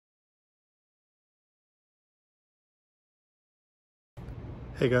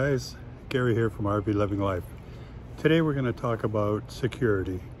Hey guys, Gary here from RV Living Life. Today we're going to talk about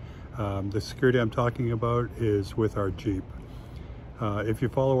security. The security I'm talking about is with our Jeep. If you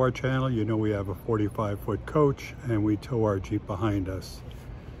follow our channel, you know we have a 45-foot coach and we tow our Jeep behind us.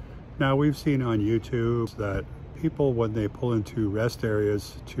 Now we've seen on YouTube that people, when they pull into rest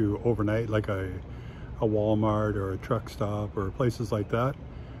areas to overnight, like a Walmart or a truck stop or places like that,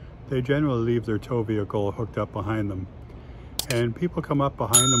 they generally leave their tow vehicle hooked up behind them. And people come up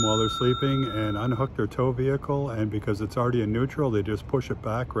behind them while they're sleeping and unhook their tow vehicle, and because it's already in neutral, they just push it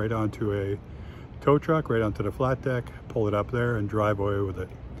back right onto a tow truck, right onto the flat deck, pull it up there and drive away with it.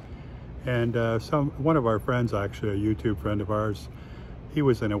 And one of our friends, actually a YouTube friend of ours, he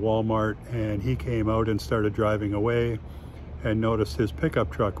was in a Walmart and he came out and started driving away and noticed his pickup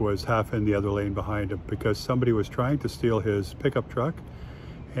truck was half in the other lane behind him because somebody was trying to steal his pickup truck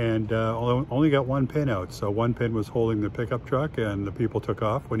and only got one pin out. So one pin was holding the pickup truck and the people took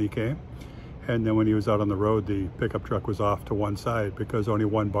off when he came. And then when he was out on the road, the pickup truck was off to one side because only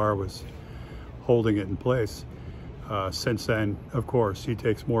one bar was holding it in place. Since then, of course, he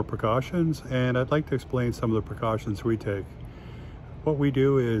takes more precautions, and I'd like to explain some of the precautions we take. What we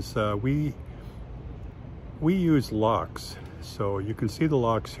do is we use locks. So you can see the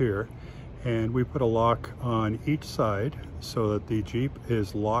locks here, and we put a lock on each side so that the Jeep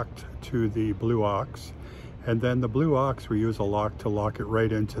is locked to the blue ox, and then the blue ox, we use a lock to lock it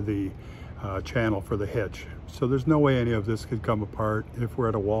right into the channel for the hitch. So there's no way any of this could come apart if we're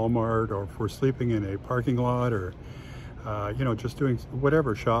at a Walmart or if we're sleeping in a parking lot or you know, just doing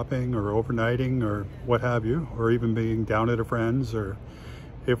whatever, shopping or overnighting or what have you, or even being down at a friend's. Or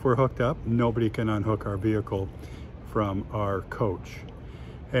if we're hooked up, nobody can unhook our vehicle from our coach.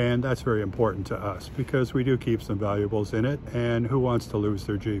 And that's very important to us because we do keep some valuables in it, and who wants to lose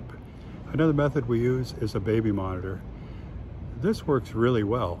their Jeep? Another method we use is a baby monitor. This works really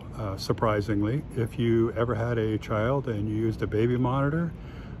well, surprisingly. If you ever had a child and you used a baby monitor,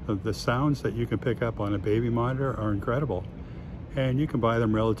 the sounds that you can pick up on a baby monitor are incredible. And you can buy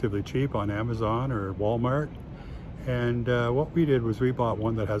them relatively cheap on Amazon or Walmart. And what we did was we bought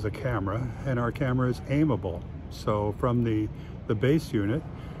one that has a camera, and our camera is aimable. So from the base unit,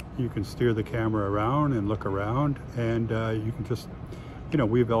 you can steer the camera around and look around, and you can just, you know,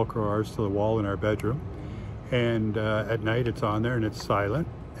 we Velcro ours to the wall in our bedroom. And at night it's on there and it's silent.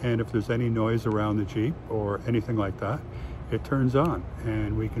 And if there's any noise around the Jeep or anything like that, it turns on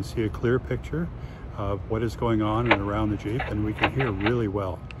and we can see a clear picture of what is going on and around the Jeep, and we can hear really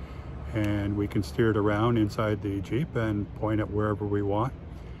well. And we can steer it around inside the Jeep and point it wherever we want.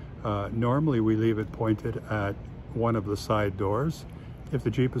 Normally we leave it pointed at one of the side doors. If the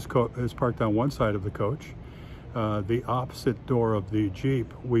Jeep is parked on one side of the coach, the opposite door of the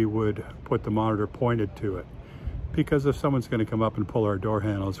Jeep, we would put the monitor pointed to it. Because if someone's going to come up and pull our door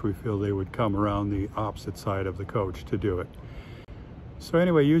handles, we feel they would come around the opposite side of the coach to do it. So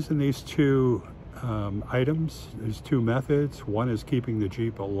anyway, using these two items, these two methods, one is keeping the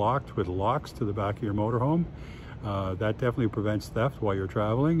Jeep locked with locks to the back of your motorhome. That definitely prevents theft while you're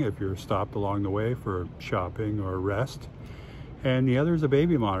traveling if you're stopped along the way for shopping or rest. And the other is a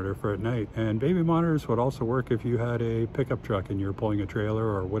baby monitor for at night. And baby monitors would also work if you had a pickup truck and you're pulling a trailer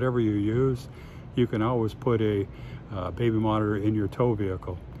or whatever you use. You can always put a baby monitor in your tow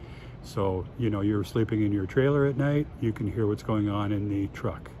vehicle. So, you know, you're sleeping in your trailer at night, you can hear what's going on in the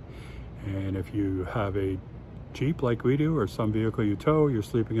truck. And if you have a Jeep like we do, or some vehicle you tow, you're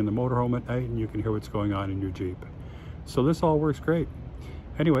sleeping in the motorhome at night and you can hear what's going on in your Jeep. So this all works great.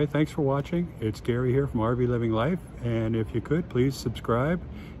 Anyway, thanks for watching. It's Gary here from RV Living Life. And if you could, please subscribe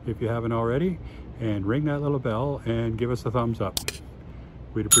if you haven't already, and ring that little bell and give us a thumbs up.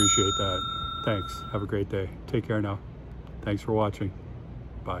 We'd appreciate that. Thanks. Have a great day. Take care now. Thanks for watching.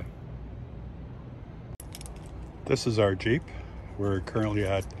 Bye. This is our Jeep. We're currently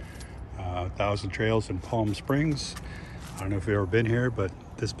at 1,000 Trails in Palm Springs. I don't know if you've ever been here, but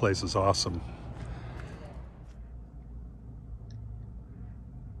this place is awesome.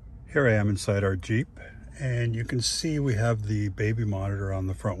 Here I am inside our Jeep, and you can see we have the baby monitor on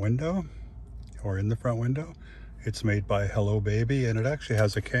the front window, or in the front window. It's made by Hello Baby, and it actually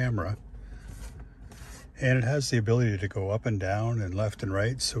has a camera. And it has the ability to go up and down and left and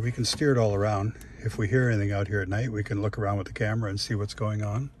right, so we can steer it all around. If we hear anything out here at night, we can look around with the camera and see what's going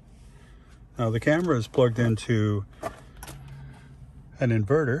on. Now the camera is plugged into an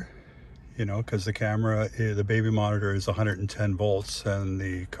inverter, you know, because the camera, the baby monitor is 110 volts and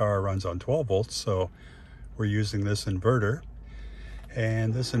the car runs on 12 volts, so we're using this inverter.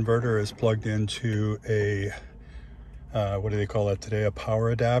 And this inverter is plugged into a what do they call that today? A power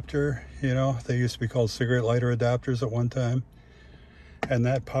adapter. You know, they used to be called cigarette lighter adapters at one time. And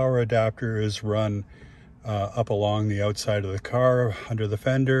that power adapter is run up along the outside of the car, under the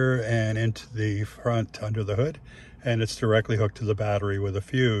fender, and into the front under the hood. And it's directly hooked to the battery with a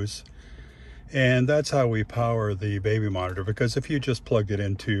fuse. And that's how we power the baby monitor, because if you just plugged it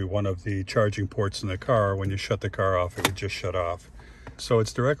into one of the charging ports in the car, when you shut the car off, it would just shut off. So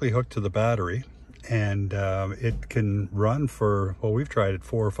it's directly hooked to the battery, and it can run for, well, we've tried it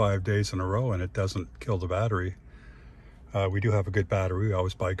 4 or 5 days in a row and it doesn't kill the battery. We do have a good battery. We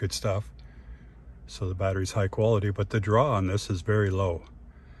always buy good stuff. So the battery's high quality, but the draw on this is very low.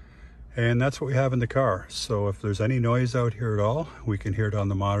 And that's what we have in the car. So if there's any noise out here at all, we can hear it on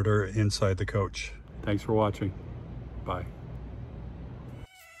the monitor inside the coach. Thanks for watching. Bye.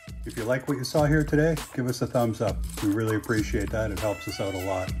 If you like what you saw here today, give us a thumbs up. We really appreciate that. It helps us out a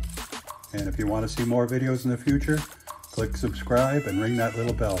lot. And if you want to see more videos in the future, click subscribe and ring that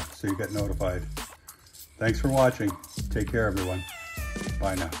little bell so you get notified. Thanks for watching. Take care, everyone.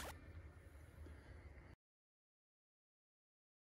 Bye now.